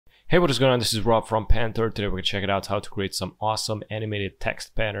Hey, what is going on? This is Rob from Panther. Today we're going to check it out how to create some awesome animated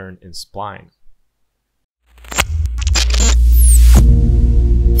text pattern in Spline.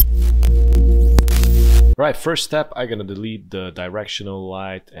 Right, first step, I'm going to delete the directional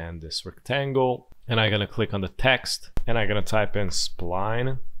light and this rectangle. And I'm going to click on the text and I'm going to type in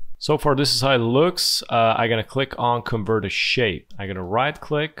Spline. So far, this is how it looks. I'm going to click on convert a shape. I'm going to right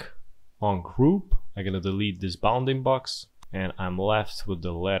click on group. I'm going to delete this bounding box. And I'm left with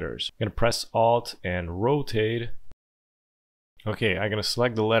the letters. I'm gonna press Alt and rotate. Okay, I'm gonna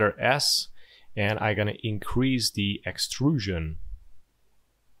select the letter S and I'm gonna increase the extrusion.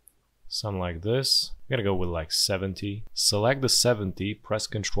 Something like this. I'm gonna go with like 70. Select the 70, press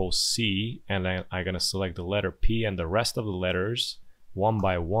Ctrl C, and I'm gonna select the letter P and the rest of the letters one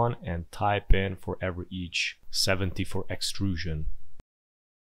by one and type in for each 70 for extrusion.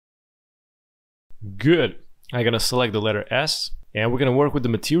 Good. I'm gonna select the letter S and we're gonna work with the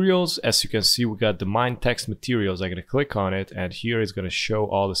materials. As you can see, we got the mine text materials. I'm gonna click on it and here it's gonna show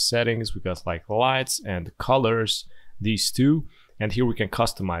all the settings. We got like lights and colors, these two, and here we can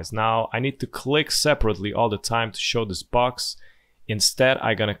customize. Now I need to click separately all the time to show this box. Instead,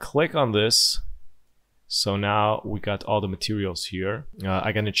 I'm gonna click on this. So now we got all the materials here.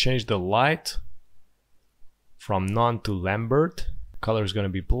 I'm gonna change the light from none to Lambert. Color is gonna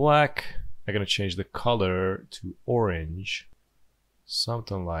be black. I'm gonna change the color to orange,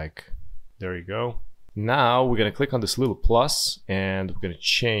 something like, there you go. Now we're gonna click on this little plus and we're gonna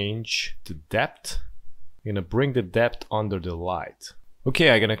change the depth. I'm gonna bring the depth under the light.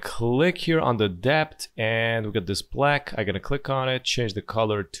 Okay, I'm gonna click here on the depth and we got this black. I'm gonna click on it, change the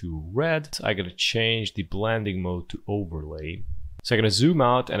color to red. I'm gonna change the blending mode to overlay. So I'm gonna zoom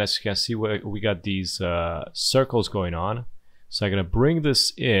out and as you can see, we got these circles going on. So I'm gonna bring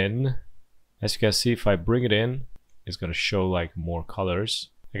this in. As you can see, if I bring it in, it's gonna show like more colors.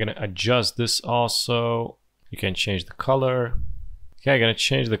 I'm gonna adjust this also. You can change the color. Okay, I'm gonna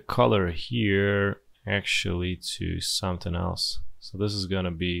change the color here actually to something else. So this is gonna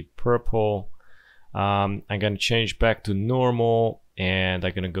be purple. I'm gonna change back to normal and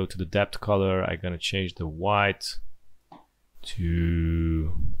I'm gonna go to the depth color. I'm gonna change the white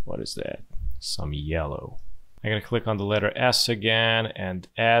to, what is that? Some yellow. I'm gonna click on the letter S again and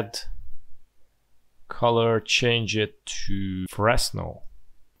add color, change it to Fresnel.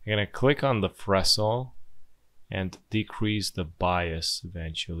 I'm gonna click on the Fresnel and decrease the bias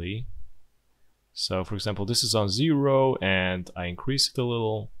eventually. So for example, this is on 0 and I increase it a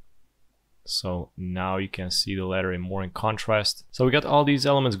little. So now you can see the letter more in contrast. So we got all these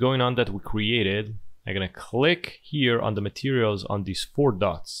elements going on that we created. I'm gonna click here on the materials on these 4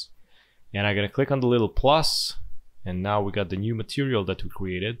 dots. And I'm gonna click on the little plus. And now we got the new material that we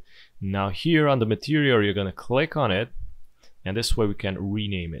created. Now here on the material, you're gonna click on it and this way we can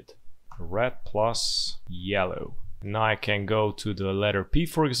rename it. Red plus yellow. Now I can go to the letter P,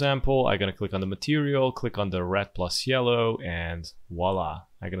 for example. I'm gonna click on the material, click on the red plus yellow and voila.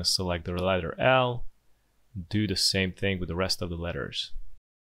 I'm gonna select the letter L, do the same thing with the rest of the letters.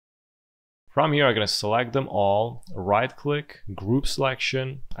 From here, I'm gonna select them all, right click, group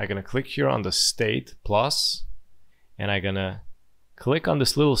selection. I'm gonna click here on the state plus, and I'm gonna click on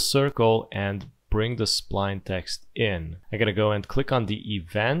this little circle and bring the spline text in. I'm gonna go and click on the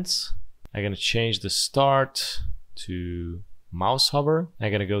events. I'm gonna change the start to mouse hover.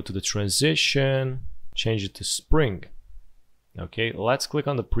 I'm gonna go to the transition, change it to spring. Okay, let's click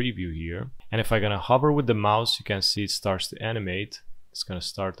on the preview here. And if I'm gonna hover with the mouse, you can see it starts to animate. It's gonna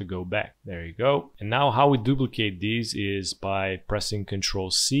start to go back. There you go. And now how we duplicate these is by pressing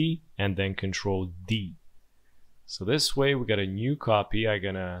Ctrl C and then Ctrl D. So this way we got a new copy. I'm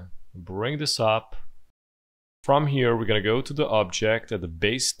gonna bring this up. From here, we're gonna go to the object at the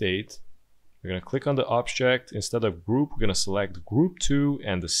base state. We're gonna click on the object. Instead of group, we're gonna select group 2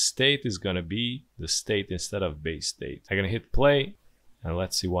 and the state is gonna be the state instead of base state. I'm gonna hit play and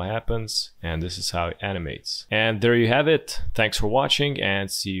let's see what happens. And this is how it animates. And there you have it. Thanks for watching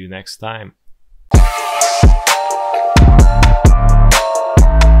and see you next time.